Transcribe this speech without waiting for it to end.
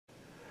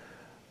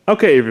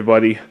Okay,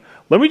 everybody,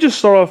 let me just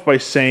start off by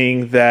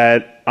saying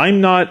that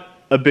I'm not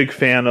a big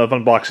fan of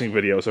unboxing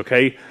videos,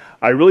 okay?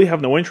 I really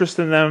have no interest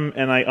in them,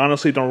 and I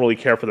honestly don't really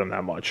care for them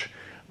that much.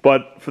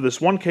 But for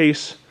this one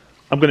case,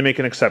 I'm going to make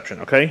an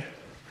exception, okay?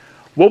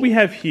 What we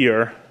have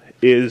here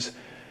is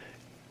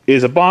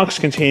a box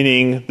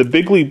containing the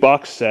Big League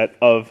box set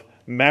of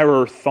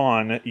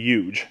Mararthon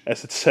Yuge,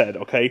 as it said,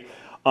 okay?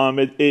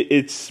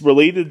 It's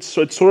related,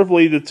 so it's sort of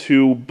related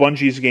to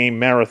Bungie's game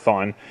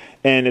Marathon,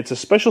 and it's a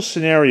special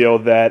scenario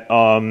that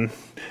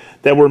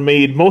that were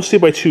made mostly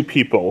by two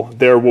people.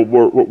 They're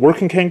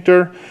Working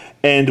Character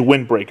and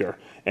Windbreaker.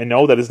 And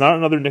no, that is not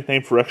another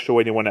nickname for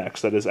Extra81X.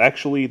 That is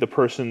actually the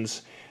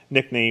person's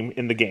nickname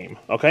in the game,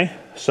 okay?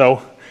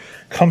 So,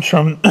 comes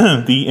from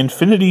the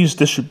Infinity's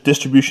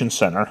Distribution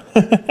Center.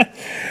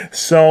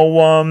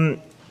 So,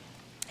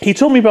 he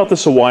told me about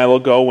this a while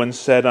ago and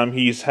said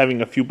he's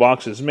having a few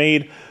boxes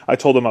made. I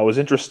told him I was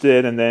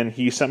interested, and then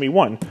he sent me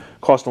one.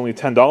 Cost only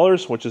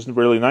 $10, which is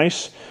really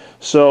nice.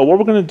 So what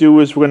we're going to do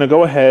is we're going to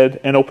go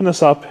ahead and open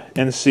this up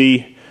and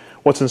see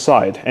what's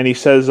inside. And he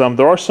says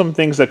there are some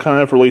things that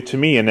kind of relate to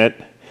me in it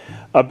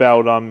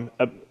about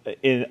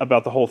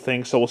the whole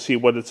thing. So we'll see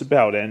what it's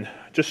about. And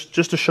just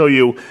to show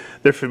you,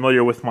 they're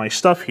familiar with my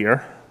stuff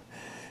here.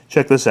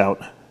 Check this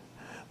out.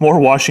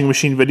 More washing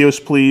machine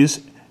videos,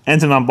 please.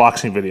 And an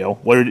unboxing video.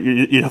 You're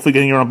definitely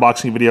getting your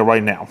unboxing video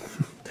right now.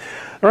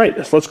 All right,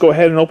 so let's go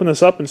ahead and open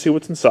this up and see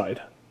what's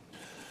inside.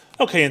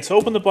 Okay, and to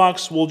open the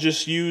box, we'll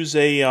just use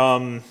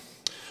a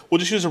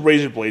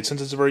razor blade since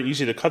it's very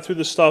easy to cut through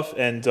this stuff,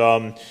 and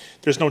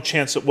there's no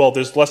chance that, well,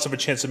 there's less of a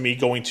chance of me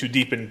going too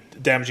deep and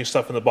damaging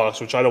stuff in the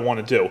box, which I don't want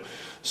to do.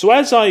 So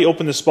as I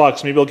open this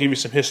box, maybe I'll give you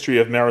some history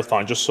of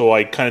Marathon, just so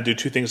I kind of do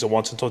two things at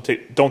once and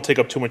don't take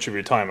up too much of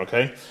your time,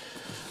 okay?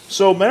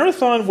 So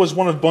Marathon was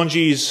one of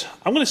Bungie's,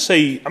 I'm not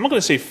going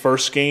to say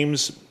first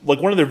games, like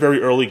one of their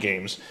very early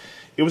games.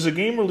 It was a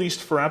game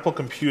released for Apple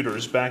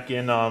computers back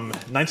in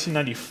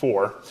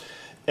 1994,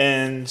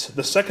 and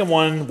the second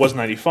one was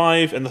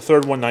 95, and the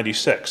third one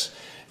 96.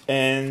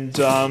 And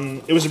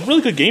it was a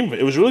really good game.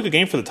 It was a really good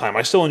game for the time.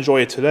 I still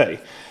enjoy it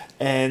today.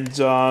 And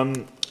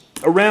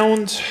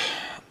around,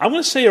 I'm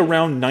going to say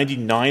around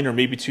 99 or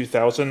maybe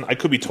 2000. I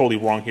could be totally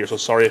wrong here, so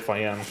sorry if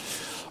I am.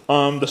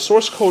 The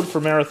source code for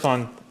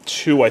Marathon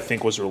 2, I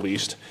think, was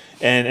released,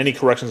 and any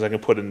corrections I can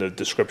put in the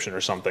description or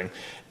something.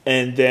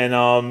 And then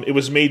it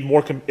was made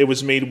with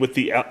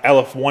the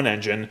LF1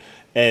 engine,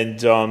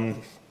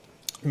 and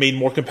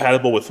made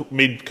compatible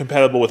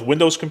with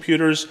Windows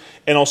computers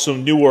and also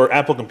newer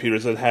Apple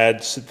computers that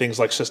had things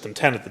like System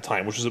 10 at the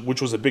time,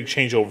 which was a big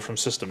changeover from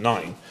System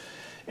 9.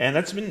 And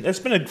that's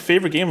been a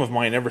favorite game of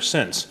mine ever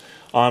since.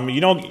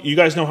 You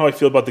guys know how I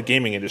feel about the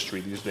gaming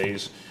industry these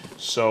days,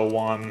 so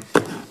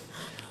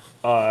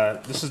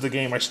this is the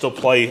game I still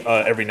play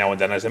every now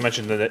and then, as I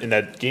mentioned in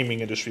that gaming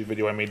industry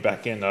video I made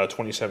back in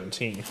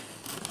 2017.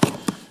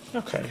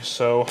 Okay,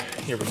 so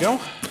here we go.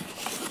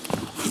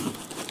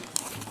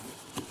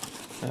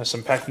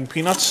 Some packing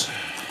peanuts.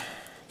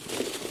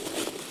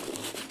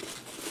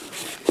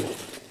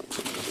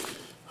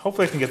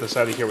 Hopefully I can get this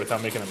out of here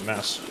without making a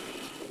mess.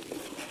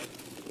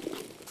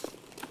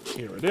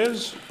 Here it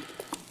is.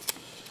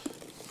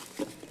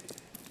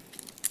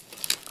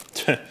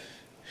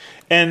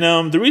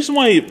 And the reason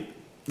why,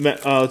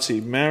 let's see,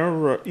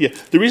 the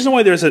reason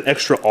why there's an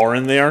extra R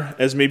in there,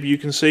 as maybe you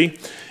can see,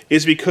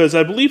 is because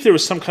I believe there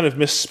was some kind of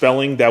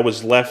misspelling that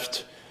was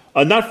left,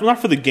 not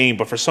for the game,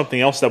 but for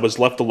something else that was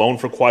left alone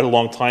for quite a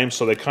long time,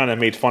 so they kind of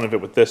made fun of it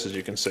with this, as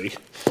you can see.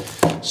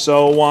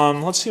 So,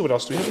 let's see, what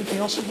else? Do we have anything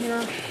else in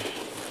here?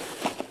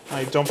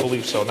 I don't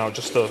believe so. No,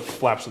 just the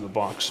flaps of the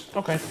box.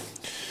 Okay.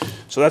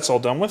 So that's all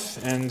done with,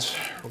 and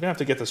we're going to have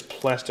to get this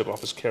plastic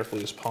off as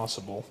carefully as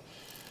possible.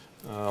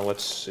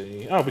 Let's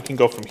see. Oh, we can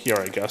go from here,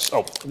 I guess.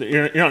 Oh,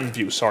 you're not in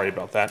view. Sorry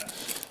about that.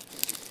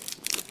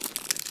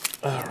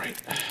 All right.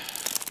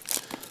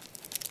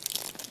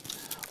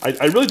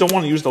 I really don't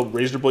want to use the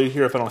razor blade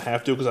here if I don't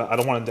have to, because I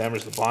don't want to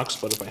damage the box,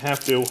 but if I have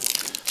to,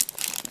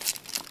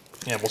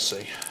 yeah, we'll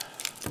see.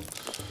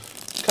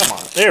 Come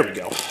on. There we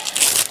go.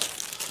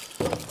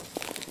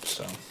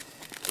 So.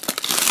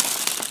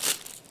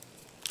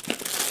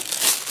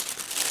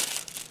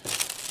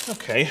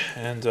 Okay,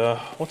 and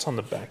what's on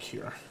the back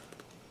here?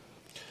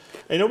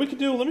 You know what we can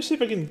do? Let me see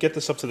if I can get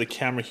this up to the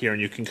camera here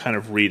and you can kind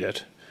of read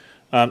it.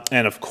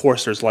 And of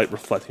course there's light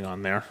reflecting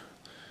on there.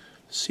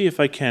 See if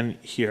I can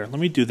here. Let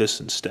me do this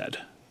instead.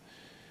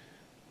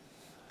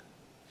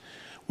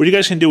 What you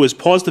guys can do is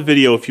pause the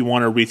video if you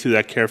want to read through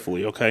that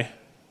carefully, okay?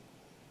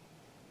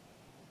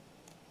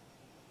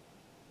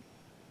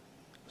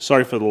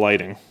 Sorry for the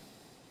lighting.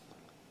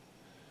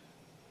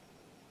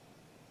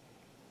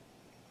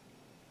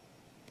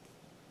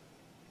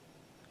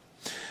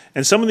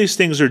 And some of these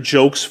things are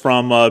jokes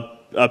from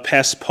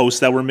past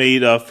posts that were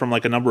made from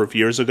like a number of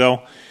years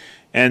ago,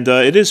 and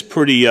it is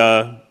pretty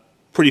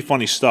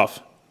funny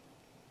stuff.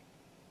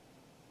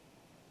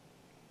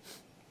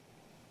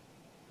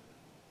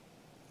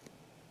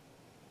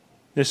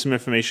 There's some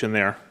information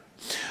there.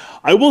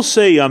 I will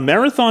say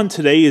Marathon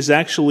today is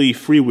actually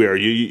freeware.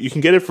 You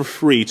can get it for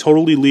free,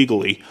 totally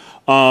legally.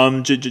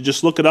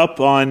 Just look it up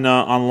on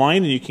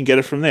online, and you can get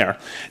it from there.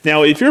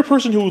 Now, if you're a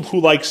person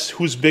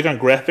who's big on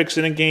graphics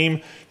in a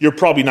game, you're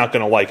probably not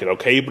going to like it.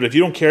 Okay, but if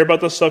you don't care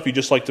about this stuff, you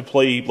just like to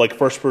play like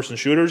first-person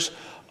shooters,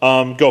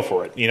 go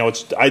for it. You know,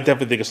 I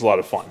definitely think it's a lot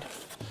of fun.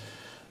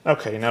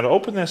 Okay, now to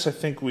open this, I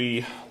think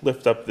we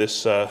lift up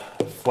this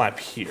flap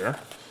here.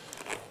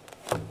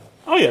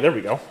 Oh yeah, there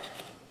we go.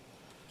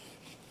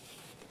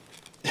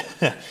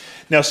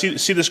 Now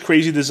see this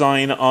crazy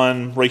design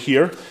on right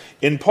here.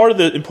 In part of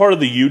the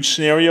Yuge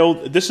scenario,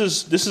 this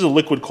is a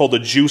liquid called a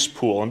juice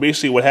pool, and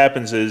basically what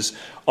happens is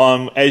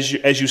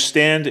as you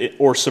stand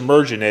or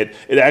submerge in it,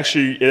 it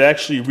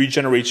actually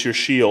regenerates your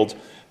shield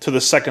to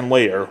the second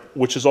layer,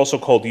 which is also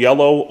called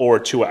yellow or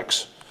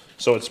 2x.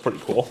 So it's pretty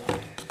cool.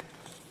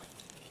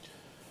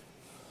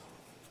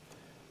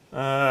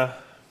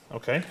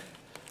 Okay.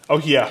 Oh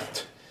yeah.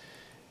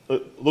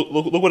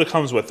 Look what it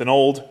comes with, an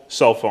old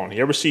cell phone.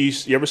 You ever see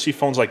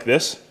phones like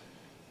this?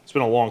 It's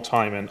been a long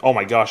time, and oh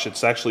my gosh,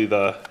 it's actually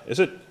is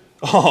it?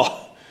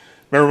 Oh,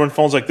 remember when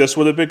phones like this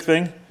were the big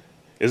thing?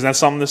 Isn't that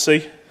something to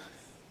see?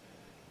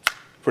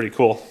 Pretty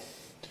cool.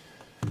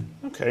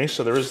 Okay,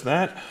 so there is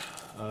that.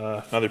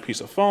 Another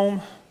piece of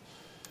foam.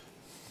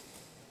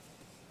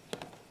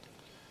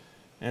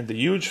 And the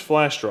huge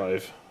flash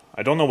drive.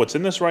 I don't know what's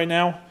in this right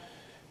now.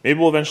 Maybe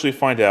we'll eventually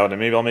find out, and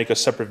maybe I'll make a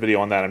separate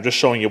video on that. I'm just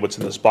showing you what's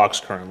in this box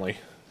currently.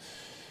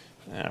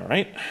 All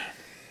right.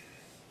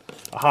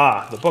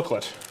 Aha, the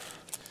booklet.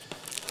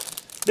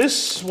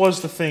 This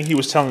was the thing he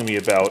was telling me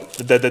about,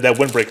 that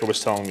Windbreaker was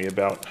telling me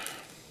about.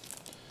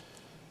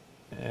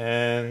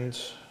 And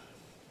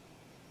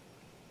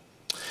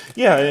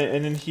yeah,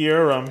 and in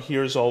here,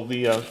 here's all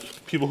the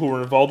people who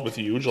were involved with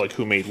Yuge, like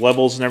who made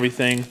levels and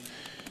everything.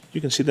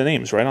 You can see the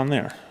names right on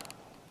there.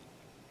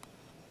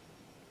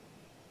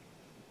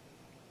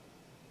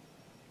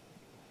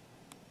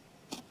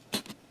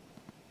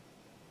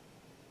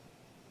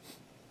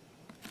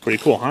 Pretty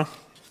cool, huh?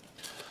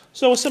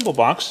 So a simple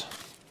box.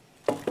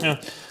 Yeah,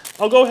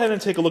 I'll go ahead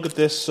and take a look at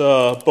this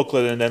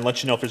booklet and then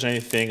let you know if there's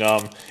anything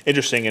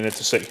interesting in it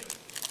to see.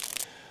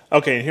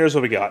 Okay, and here's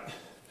what we got.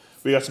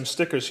 We got some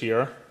stickers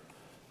here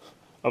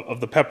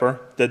of the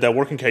pepper that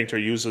working character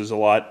uses a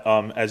lot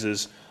as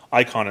his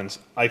icon and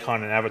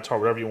avatar,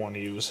 whatever you want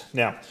to use.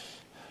 Now,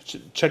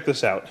 check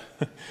this out.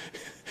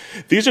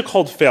 These are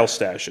called fail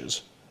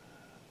stashes.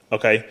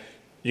 Okay.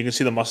 You can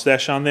see the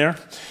mustache on there.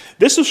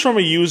 This is from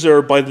a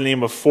user by the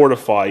name of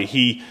Fortify.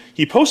 He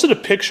posted a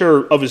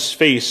picture of his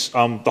face,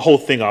 the whole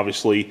thing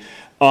obviously,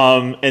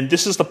 and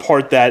this is the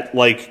part that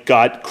like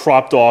got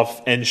cropped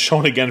off and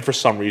shown again for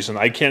some reason.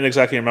 I can't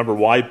exactly remember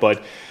why,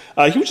 but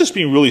he was just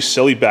being really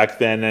silly back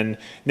then, and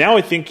now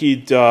I think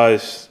I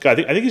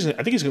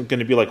think he's going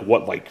to be like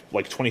what,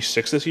 like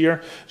 26 this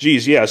year.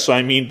 Geez, yeah. So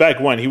I mean, back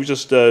when he was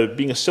just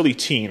being a silly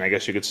teen, I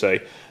guess you could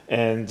say,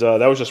 and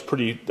that was just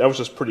pretty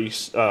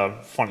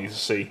funny to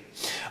see.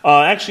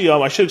 Actually,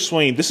 I should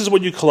explain. This is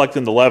what you collect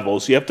in the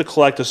levels. You have to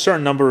collect a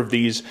certain number of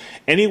these,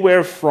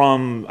 anywhere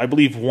from I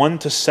believe 1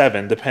 to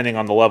 7, depending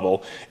on the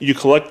level. You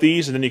collect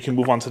these, and then you can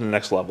move on to the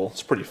next level.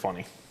 It's pretty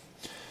funny.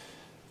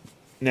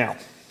 Now,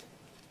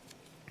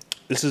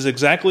 this is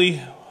exactly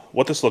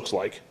what this looks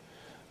like.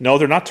 No,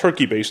 they're not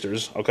turkey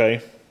basters,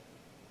 okay?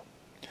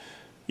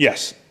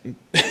 Yes.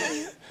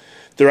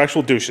 They're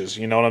actual douches,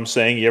 you know what I'm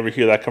saying? You ever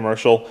hear that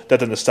commercial that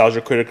the Nostalgia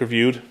Critic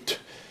reviewed?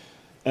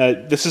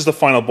 This is the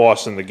final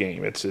boss in the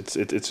game. It's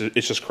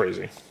just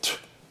crazy.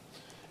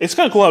 It's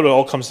kind of cool how it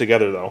all comes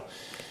together, though.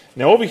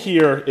 Now, over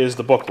here is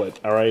the booklet,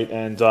 all right?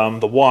 And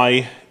the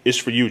Y is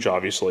for Yuge,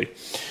 obviously.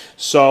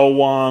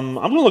 So I'm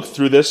going to look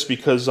through this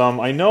because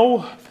I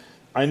know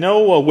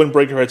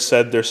Windbreaker had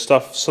said there's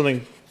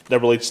something that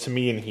relates to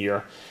me in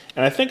here,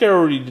 and I think I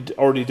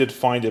already did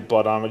find it,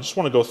 but I just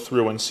want to go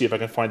through and see if I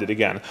can find it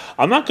again.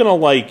 I'm not gonna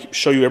like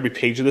show you every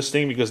page of this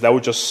thing because that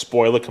would just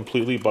spoil it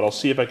completely, but I'll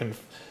see if I can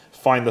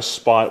find the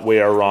spot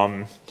where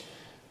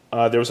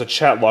there was a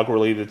chat log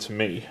related to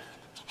me.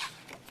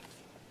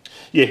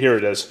 Yeah, here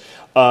it is.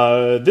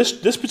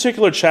 This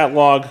particular chat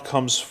log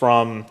comes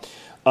from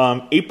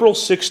April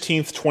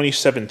 16th,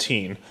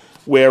 2017.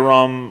 Where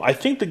I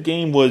think the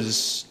game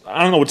was,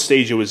 I don't know what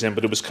stage it was in,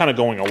 but it was kind of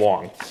going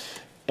along.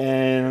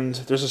 And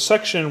there's a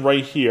section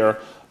right here.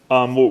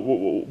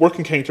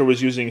 Working character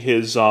was using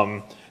his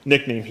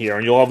nickname here,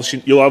 and you'll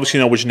obviously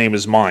know which name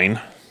is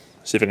mine.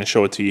 See if I can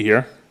show it to you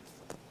here.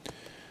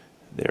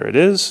 There it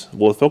is.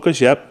 Will it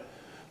focus? Yep.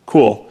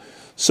 Cool.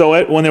 So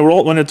when they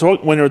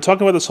were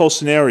talking about this whole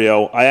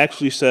scenario, I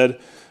actually said,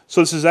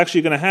 "So this is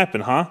actually going to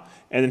happen, huh?"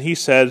 And then he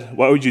said,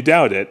 "Why would you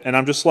doubt it?" And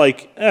I'm just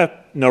like,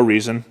 no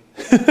reason.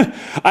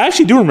 I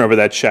actually do remember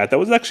that chat. That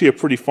was actually a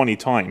pretty funny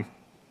time.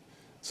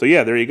 So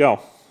yeah, there you go.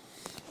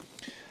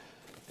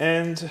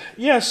 And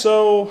yeah,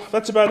 so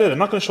that's about it. I'm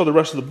not going to show the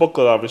rest of the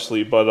booklet,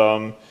 obviously,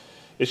 but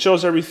it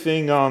shows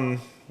everything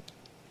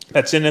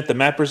that's in it, the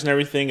mappers and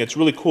everything. It's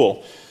really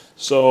cool.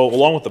 So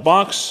along with the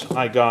box,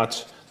 I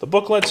got the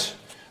booklet,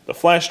 the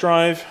flash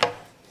drive,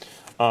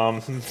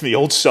 The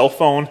old cell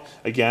phone,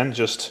 again,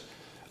 just...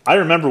 I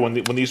remember when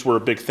these were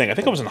a big thing. I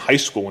think I was in high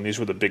school when these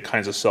were the big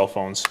kinds of cell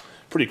phones.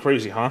 Pretty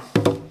crazy, huh?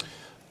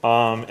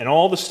 And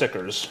all the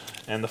stickers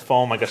and the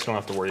foam, I guess I don't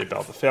have to worry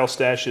about. The fail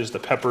stashes, the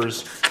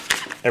peppers,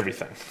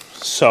 everything.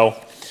 So,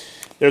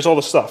 there's all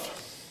the stuff.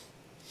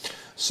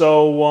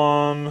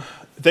 So,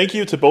 thank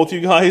you to both you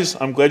guys.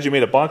 I'm glad you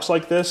made a box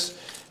like this.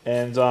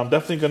 And I'm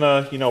definitely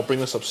going to, bring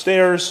this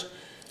upstairs.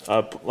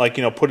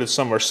 Put it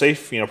somewhere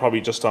safe,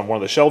 probably just on one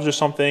of the shelves or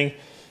something.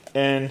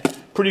 And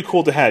pretty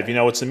cool to have.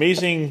 It's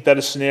amazing that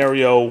a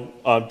scenario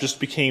just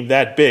became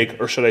that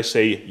big, or should I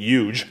say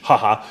huge,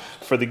 haha,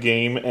 for the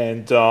game.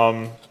 And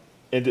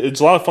it's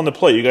a lot of fun to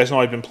play. You guys know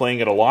I've been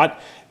playing it a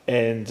lot.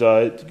 And,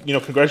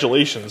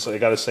 congratulations, I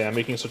gotta say, on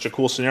making such a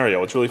cool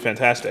scenario. It's really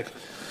fantastic.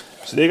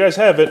 So there you guys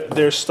have it.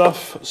 There's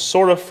stuff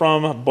sort of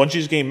from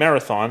Bungie's game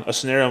Marathon, a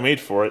scenario made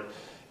for it.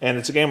 And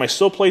it's a game I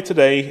still play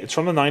today. It's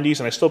from the 90s,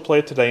 and I still play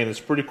it today, and it's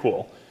pretty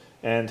cool.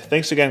 And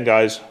thanks again,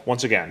 guys,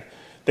 once again.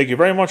 Thank you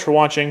very much for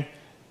watching,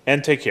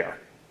 and take care.